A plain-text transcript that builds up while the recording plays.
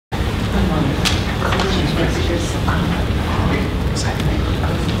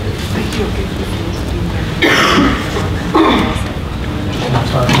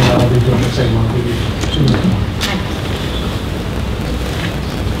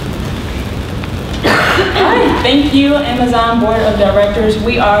Thank you, Amazon Board of Directors.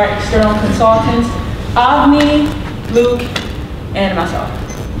 We are external consultants, Avni, Luke, and myself,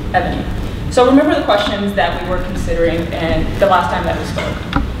 Ebony. So remember the questions that we were considering and the last time that we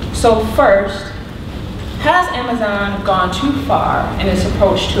spoke. So first, has Amazon gone too far in its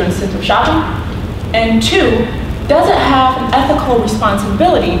approach to incentive shopping? And two, does it have an ethical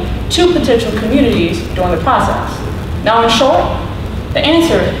responsibility to potential communities during the process? Now in short, the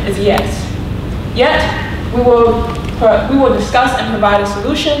answer is yes. Yet, we will discuss and provide a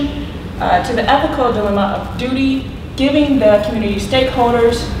solution to the ethical dilemma of duty, giving the community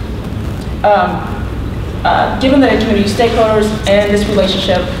stakeholders, and this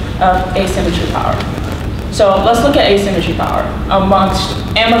relationship of asymmetry power. So let's look at asymmetry power amongst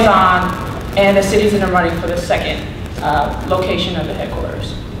Amazon and the cities that are running for the second location of the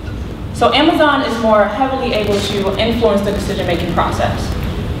headquarters. So Amazon is more heavily able to influence the decision-making process.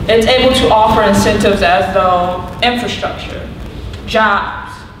 It's able to offer incentives as though infrastructure,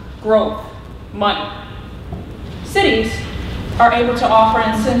 jobs, growth, money. Cities are able to offer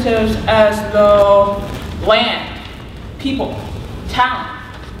incentives as though land, people, talent.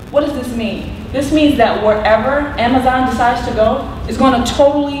 What does this mean? This means that wherever Amazon decides to go is going to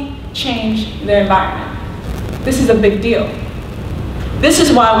totally change the environment. This is a big deal. This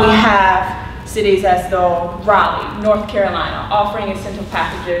is why we have cities as though Raleigh, North Carolina, offering incentive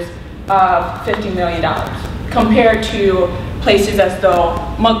packages of $50 million, compared to places as though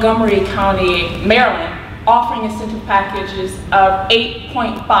Montgomery County, Maryland, offering incentive packages of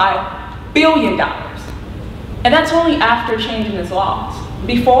 $8.5 billion. And that's only after changing its laws.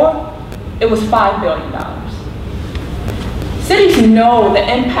 Before, it was $5 billion. Cities know the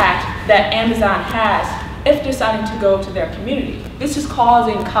impact that Amazon has if deciding to go to their community. This is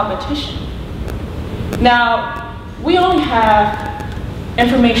causing competition. Now, we only have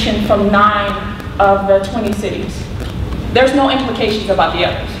information from 9 of the 20 cities. There's no implications about the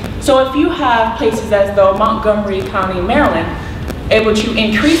others. So if you have places as though Montgomery County, Maryland, able to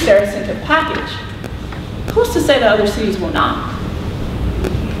increase their incentive package, who's to say that other cities will not?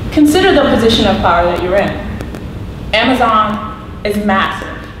 Consider the position of power that you're in. Amazon is massive.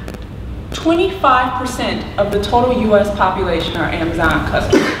 25% of the total US population are Amazon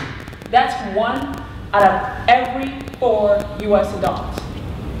customers. That's 1 out of every 4 US adults.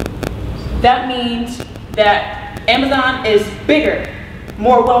 That means that Amazon is bigger,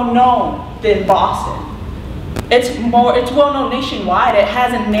 more well-known than Boston. It's well-known nationwide. It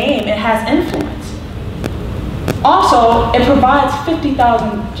has a name, it has influence. Also, it provides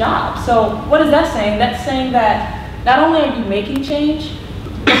 50,000 jobs. So what is that saying? That's saying that not only are you making change,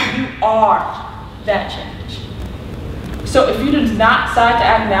 but you are that change. So if you do not decide to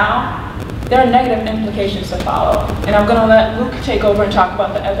act now, there are negative implications to follow. And I'm gonna let Luke take over and talk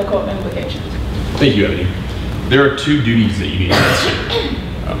about the ethical implications. Thank you, Ebony. There are 2 duties that you need to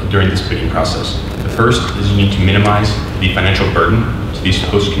consider during this bidding process. The first is you need to minimize the financial burden to these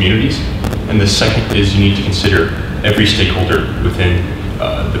host communities. And the second is you need to consider every stakeholder within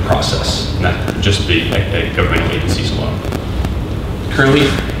the process, not just the governmental agencies alone. Currently,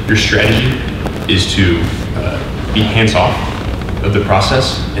 your strategy is to be hands-off of the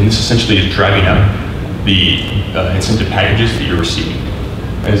process, and this essentially is driving up the incentive packages that you're receiving.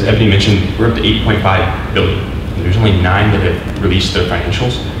 As Ebony mentioned, we're up to $8.5 billion. And there's only 9 that have released their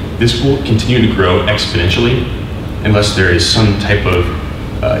financials. This will continue to grow exponentially unless there is some type of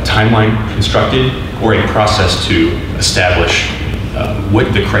timeline constructed or a process to establish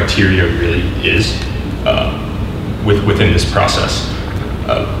what the criteria really is within this process.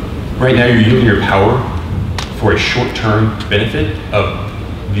 Right now, you're using your power for a short-term benefit of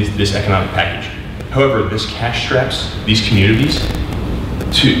this economic package. However, this cash straps these communities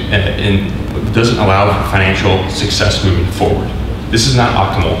and doesn't allow for financial success moving forward. This is not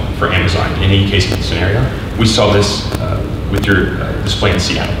optimal for Amazon in any case of the scenario. We saw this with your display in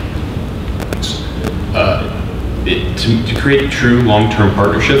Seattle. To create true long-term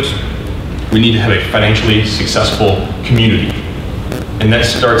partnerships, we need to have a financially successful community. And that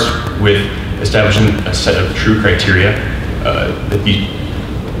starts with establishing a set of true criteria that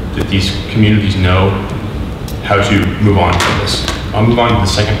these communities know how to move on from this. I'll move on to the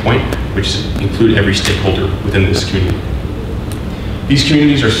second point, which is include every stakeholder within this community. These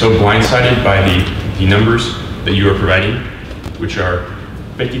communities are so blindsided by the numbers that you are providing, which are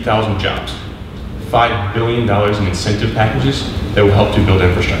 50,000 jobs, $5 billion in incentive packages that will help to build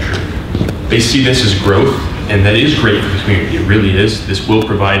infrastructure. They see this as growth, and that is great for the community. It really is. This will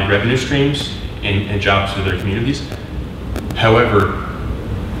provide revenue streams and jobs for their communities. However,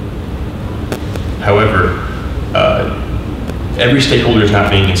 every stakeholder is not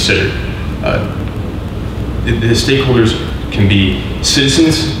being considered. The stakeholders can be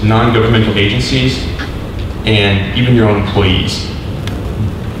citizens, non-governmental agencies, and even your own employees.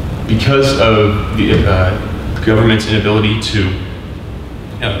 Because of the government's inability to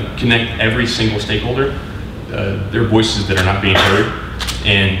connect every single stakeholder, there are voices that are not being heard,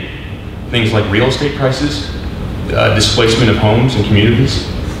 and things like real estate prices, displacement of homes and communities,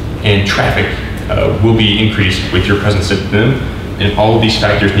 and traffic will be increased with your presence at them, and all of these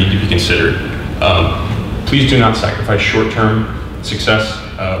factors need to be considered. Please do not sacrifice short-term success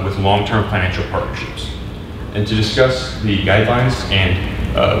with long-term financial partnerships. And to discuss the guidelines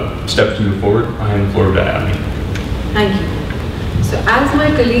and steps to move forward, I hand the floor to Abby. Thank you. So as my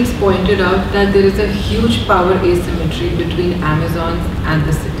colleagues pointed out, that there is a huge power asymmetry between Amazon and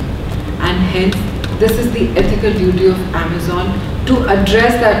the city. And hence, this is the ethical duty of Amazon to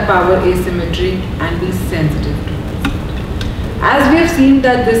address that power asymmetry and be sensitive to it. As we have seen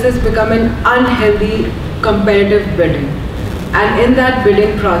that this has become an unhealthy competitive bidding. And in that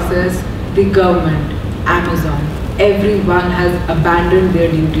bidding process, the government, Amazon, everyone has abandoned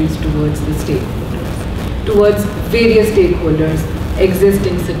their duties towards the stakeholders, towards various stakeholders,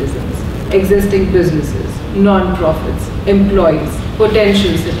 existing citizens, existing businesses, non-profits, employees,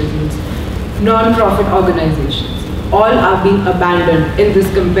 potential citizens, non-profit organizations, all are being abandoned in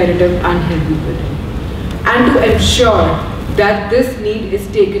this competitive unhealthy bidding. And to ensure that this need is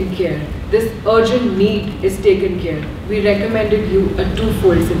taken care, this urgent need is taken care, we recommended you a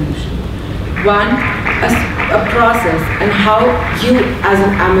twofold solution. One, a process and how you as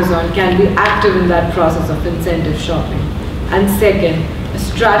an Amazon can be active in that process of incentive shopping. And second, a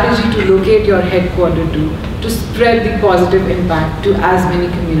strategy to locate your headquarters to spread the positive impact to as many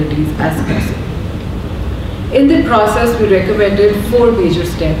communities as possible. In the process, we recommended 4 major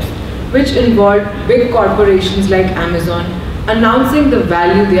steps, which involved big corporations like Amazon announcing the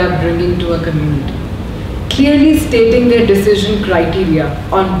value they are bringing to a community, clearly stating their decision criteria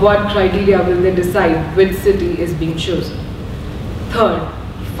on what criteria will they decide which city is being chosen. Third,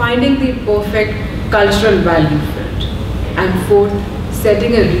 finding the perfect cultural value fit. And fourth,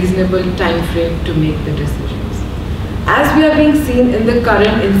 setting a reasonable time frame to make the decisions. As we are being seen in the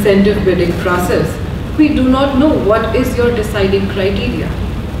current incentive bidding process, we do not know what is your deciding criteria.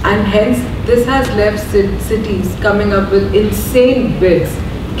 And hence, this has left cities coming up with insane bids,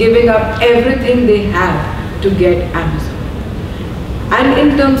 giving up everything they have to get Amazon. And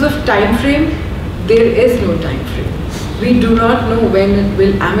in terms of time frame, there is no time frame. We do not know when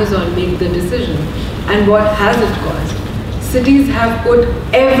will Amazon make the decision and what has it cost. Cities have put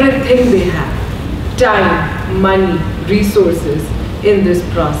everything they have, time, money, resources in this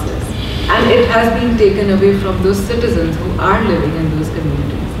process. And it has been taken away from those citizens who are living in those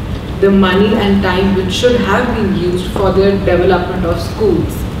communities. The money and time which should have been used for the development of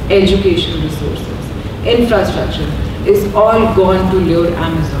schools, education resources, infrastructure is all gone to lure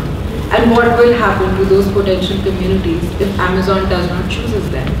Amazon. And what will happen to those potential communities if Amazon does not choose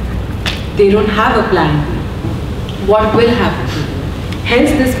them? They don't have a plan B. What will happen to them?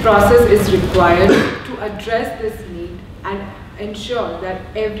 Hence, this process is required to address this need and ensure that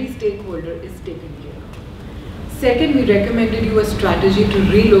every stakeholder is taken care of. Second, we recommended you a strategy to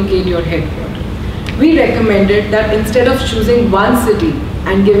relocate your headquarters. We recommended that instead of choosing one city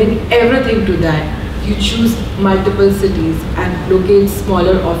and giving everything to that, you choose multiple cities and locate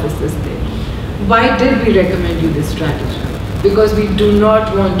smaller offices there. Why did we recommend you this strategy? Because we do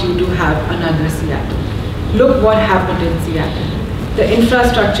not want you to have another Seattle. Look what happened in Seattle. The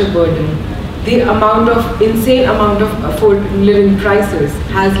infrastructure burden, the insane amount of living prices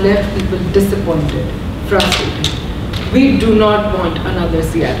has left people disappointed, frustrated. We do not want another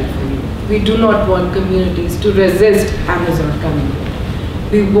Seattle for you. We do not want communities to resist Amazon coming here.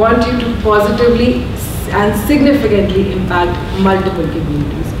 We want you to positively and significantly impact multiple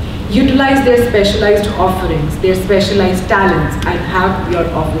communities. Utilize their specialized offerings, their specialized talents, and have your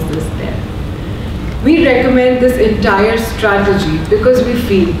offices there. We recommend this entire strategy because we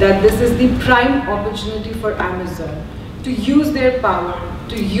feel that this is the prime opportunity for Amazon to use their power,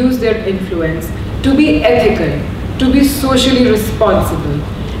 to use their influence, to be ethical, to be socially responsible,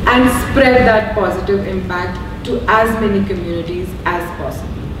 and spread that positive impact to as many communities as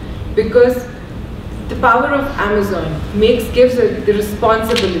possible. Because the power of Amazon gives it the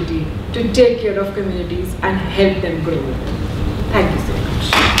responsibility to take care of communities and help them grow. Thank you.